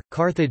war,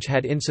 Carthage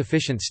had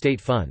insufficient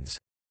state funds.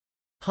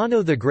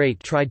 Hanno the Great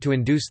tried to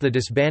induce the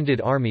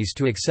disbanded armies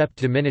to accept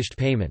diminished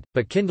payment,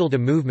 but kindled a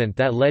movement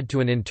that led to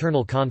an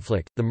internal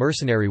conflict, the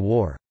Mercenary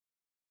War.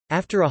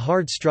 After a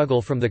hard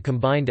struggle from the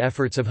combined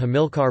efforts of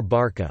Hamilcar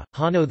Barca,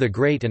 Hanno the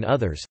Great and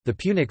others, the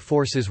Punic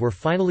forces were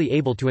finally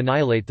able to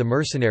annihilate the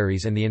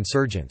mercenaries and the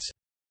insurgents.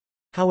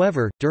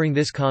 However, during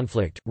this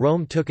conflict,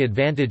 Rome took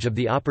advantage of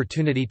the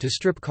opportunity to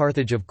strip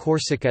Carthage of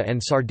Corsica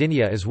and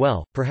Sardinia as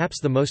well.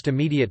 Perhaps the most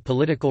immediate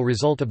political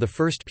result of the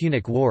First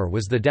Punic War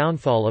was the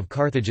downfall of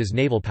Carthage's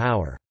naval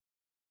power.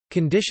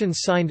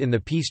 Conditions signed in the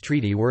peace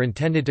treaty were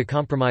intended to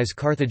compromise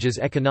Carthage's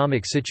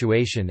economic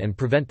situation and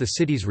prevent the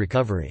city's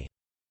recovery.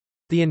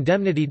 The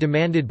indemnity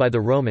demanded by the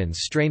Romans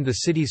strained the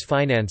city's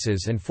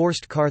finances and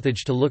forced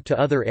Carthage to look to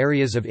other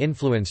areas of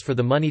influence for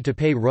the money to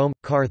pay Rome.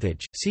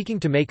 Carthage, seeking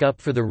to make up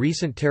for the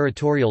recent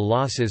territorial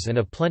losses and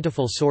a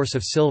plentiful source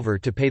of silver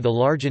to pay the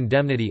large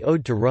indemnity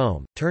owed to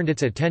Rome, turned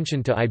its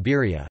attention to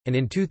Iberia, and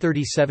in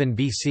 237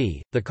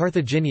 BC, the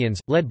Carthaginians,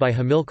 led by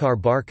Hamilcar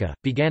Barca,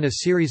 began a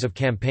series of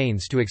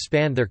campaigns to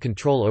expand their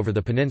control over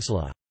the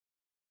peninsula.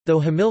 Though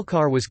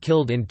Hamilcar was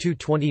killed in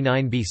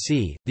 229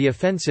 BC, the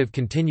offensive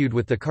continued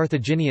with the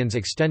Carthaginians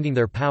extending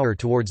their power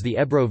towards the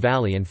Ebro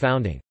Valley and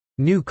founding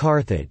New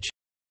Carthage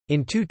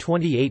in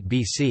 228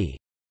 BC.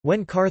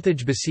 When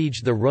Carthage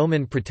besieged the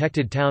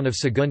Roman-protected town of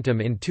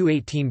Saguntum in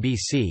 218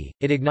 BC,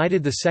 it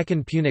ignited the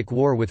Second Punic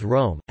War with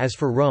Rome. As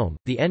for Rome,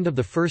 the end of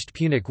the First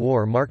Punic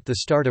War marked the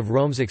start of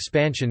Rome's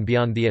expansion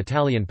beyond the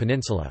Italian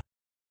peninsula.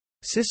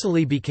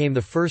 Sicily became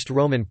the first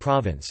Roman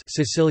province,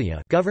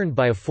 Sicilia, governed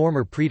by a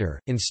former praetor,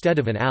 instead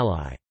of an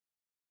ally.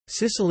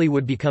 Sicily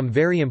would become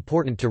very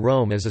important to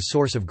Rome as a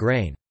source of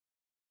grain.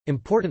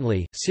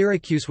 Importantly,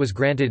 Syracuse was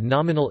granted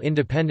nominal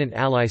independent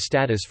ally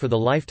status for the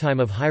lifetime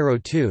of Hiero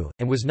II,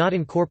 and was not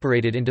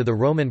incorporated into the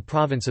Roman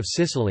province of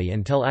Sicily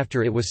until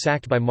after it was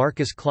sacked by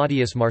Marcus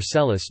Claudius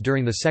Marcellus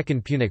during the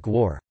Second Punic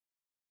War.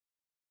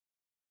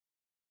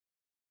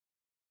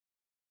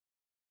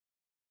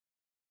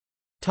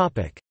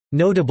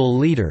 Notable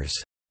leaders.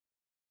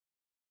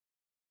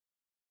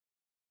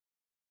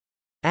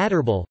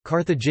 Adherbal,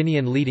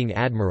 Carthaginian leading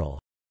admiral.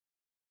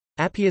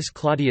 Appius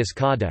Claudius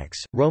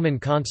Caudex, Roman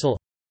consul.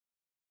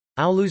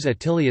 Aulus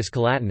Attilius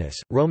Collatinus,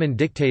 Roman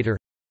dictator.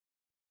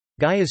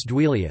 Gaius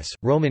Duilius,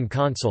 Roman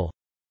consul.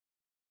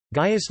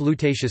 Gaius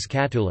Lutatius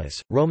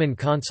Catulus, Roman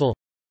consul.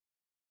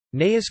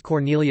 Gnaeus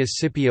Cornelius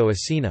Scipio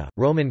Asina,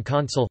 Roman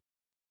consul.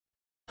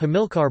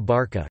 Hamilcar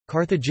Barca,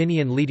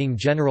 Carthaginian leading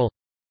general.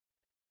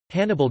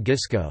 Hannibal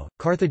Gisco,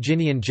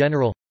 Carthaginian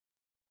general.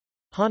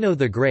 Hanno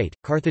the Great,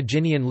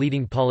 Carthaginian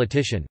leading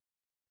politician.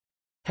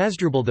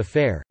 Hasdrubal the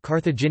Fair,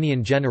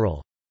 Carthaginian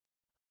general.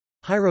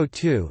 Hiero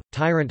II,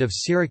 tyrant of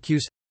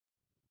Syracuse.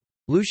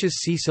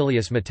 Lucius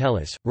Caecilius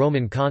Metellus,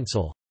 Roman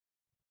consul.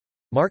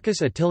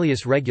 Marcus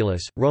Attilius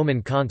Regulus,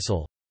 Roman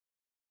consul.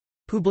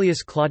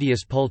 Publius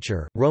Claudius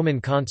Pulcher, Roman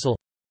consul.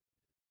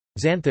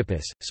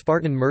 Xanthippus,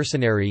 Spartan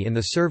mercenary in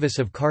the service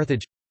of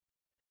Carthage.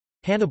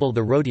 Hannibal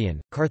the Rhodian,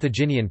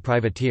 Carthaginian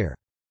privateer.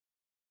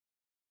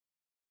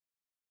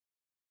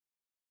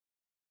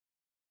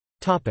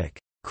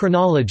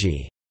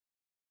 Chronology.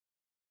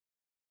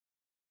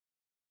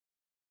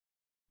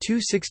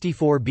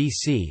 264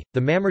 BC, the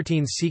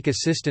Mamertines seek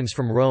assistance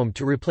from Rome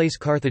to replace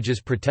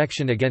Carthage's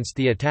protection against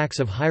the attacks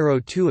of Hiero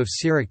II of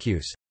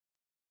Syracuse.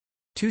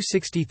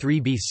 263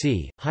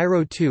 BC,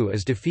 Hiero II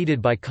is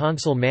defeated by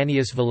consul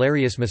Manius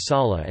Valerius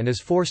Messala and is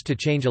forced to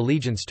change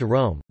allegiance to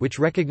Rome, which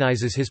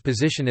recognizes his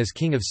position as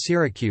king of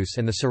Syracuse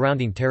and the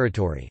surrounding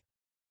territory.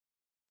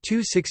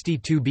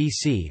 262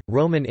 BC,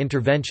 Roman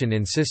intervention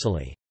in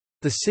Sicily.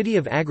 The city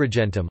of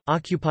Agrigentum,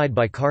 occupied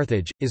by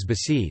Carthage, is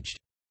besieged.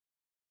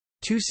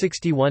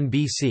 261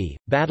 BC,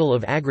 Battle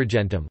of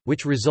Agrigentum,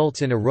 which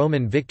results in a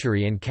Roman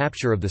victory and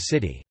capture of the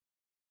city.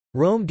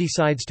 Rome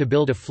decides to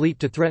build a fleet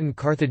to threaten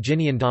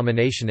Carthaginian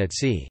domination at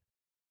sea.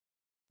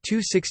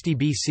 260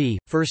 BC,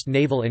 First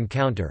naval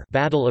encounter,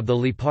 Battle of the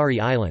Lipari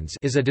Islands,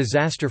 is a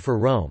disaster for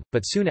Rome,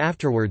 but soon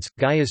afterwards,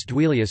 Gaius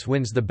Duilius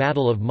wins the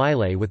Battle of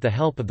Mylae with the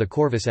help of the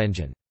corvus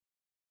engine.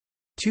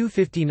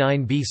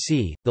 259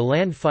 BC, the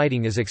land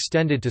fighting is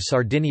extended to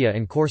Sardinia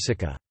and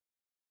Corsica.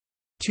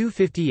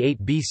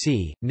 258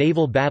 BC,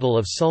 naval Battle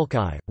of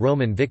Sulci,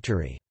 Roman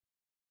victory.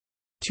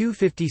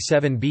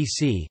 257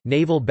 BC,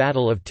 naval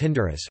Battle of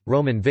Tyndaris,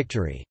 Roman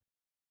victory.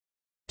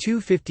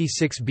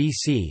 256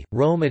 BC,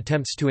 Rome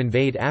attempts to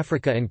invade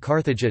Africa and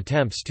Carthage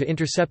attempts to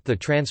intercept the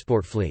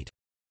transport fleet.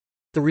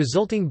 The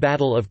resulting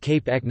Battle of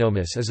Cape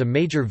Ecnomus is a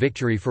major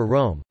victory for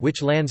Rome,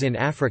 which lands in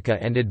Africa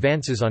and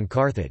advances on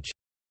Carthage.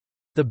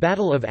 The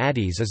Battle of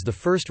Aegates is the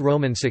first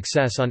Roman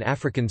success on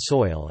African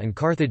soil and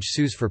Carthage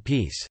sues for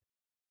peace.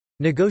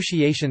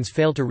 Negotiations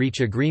fail to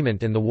reach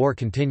agreement and the war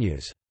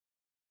continues.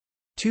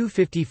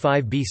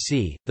 255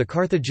 BC, the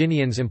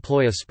Carthaginians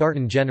employ a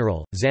Spartan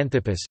general,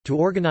 Xanthippus, to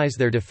organize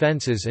their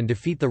defences and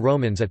defeat the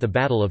Romans at the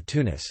Battle of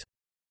Tunis.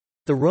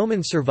 The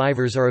Roman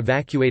survivors are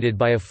evacuated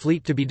by a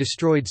fleet to be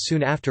destroyed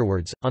soon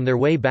afterwards, on their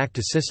way back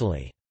to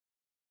Sicily.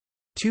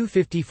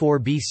 254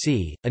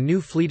 BC, a new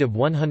fleet of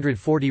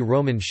 140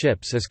 Roman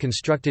ships is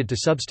constructed to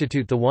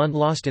substitute the one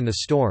lost in the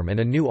storm and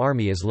a new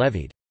army is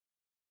levied.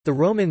 The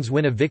Romans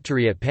win a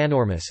victory at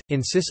Panormus,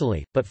 in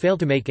Sicily, but fail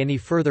to make any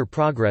further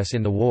progress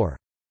in the war.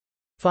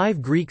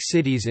 5 Greek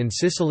cities in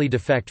Sicily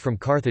defect from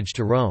Carthage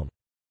to Rome.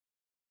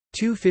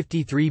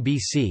 253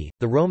 BC,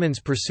 the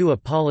Romans pursue a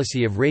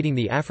policy of raiding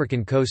the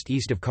African coast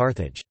east of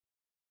Carthage.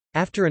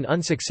 After an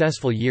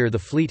unsuccessful year, the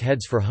fleet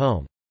heads for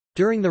home.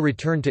 During the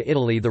return to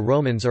Italy, the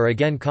Romans are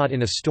again caught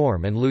in a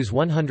storm and lose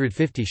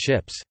 150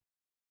 ships.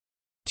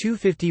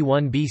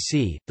 251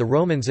 BC, the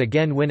Romans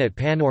again win at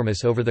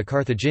Panormus over the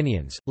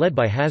Carthaginians, led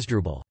by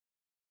Hasdrubal.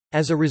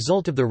 As a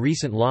result of the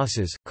recent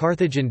losses,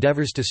 Carthage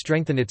endeavors to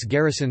strengthen its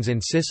garrisons in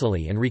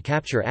Sicily and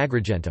recapture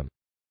Agrigentum.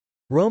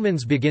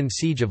 Romans begin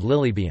siege of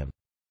Lilybaeum.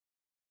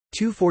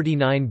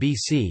 249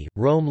 BC,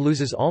 Rome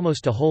loses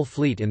almost a whole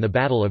fleet in the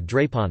Battle of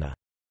Drepana.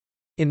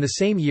 In the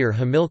same year,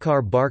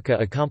 Hamilcar Barca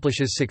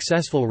accomplishes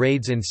successful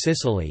raids in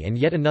Sicily, and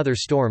yet another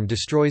storm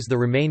destroys the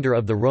remainder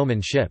of the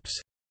Roman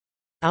ships.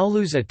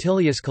 Aulus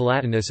Atilius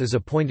Collatinus is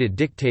appointed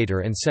dictator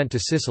and sent to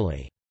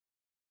Sicily.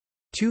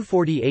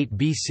 248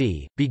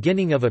 BC,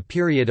 beginning of a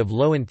period of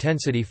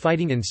low-intensity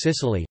fighting in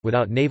Sicily,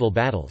 without naval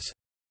battles.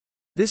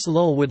 This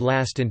lull would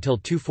last until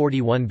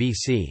 241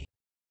 BC.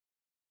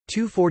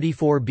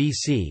 244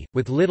 BC,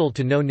 with little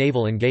to no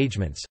naval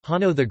engagements,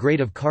 Hanno the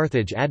Great of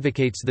Carthage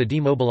advocates the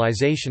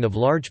demobilization of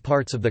large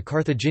parts of the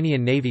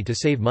Carthaginian navy to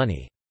save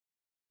money.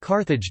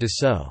 Carthage does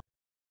so.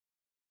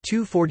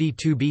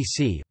 242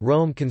 BC,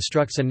 Rome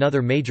constructs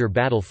another major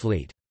battle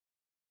fleet.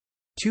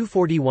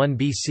 241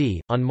 BC,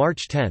 on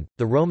March 10,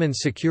 the Romans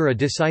secure a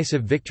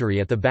decisive victory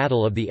at the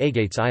Battle of the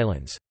Aegates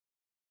Islands.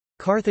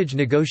 Carthage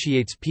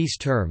negotiates peace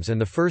terms and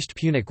the First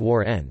Punic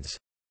War ends.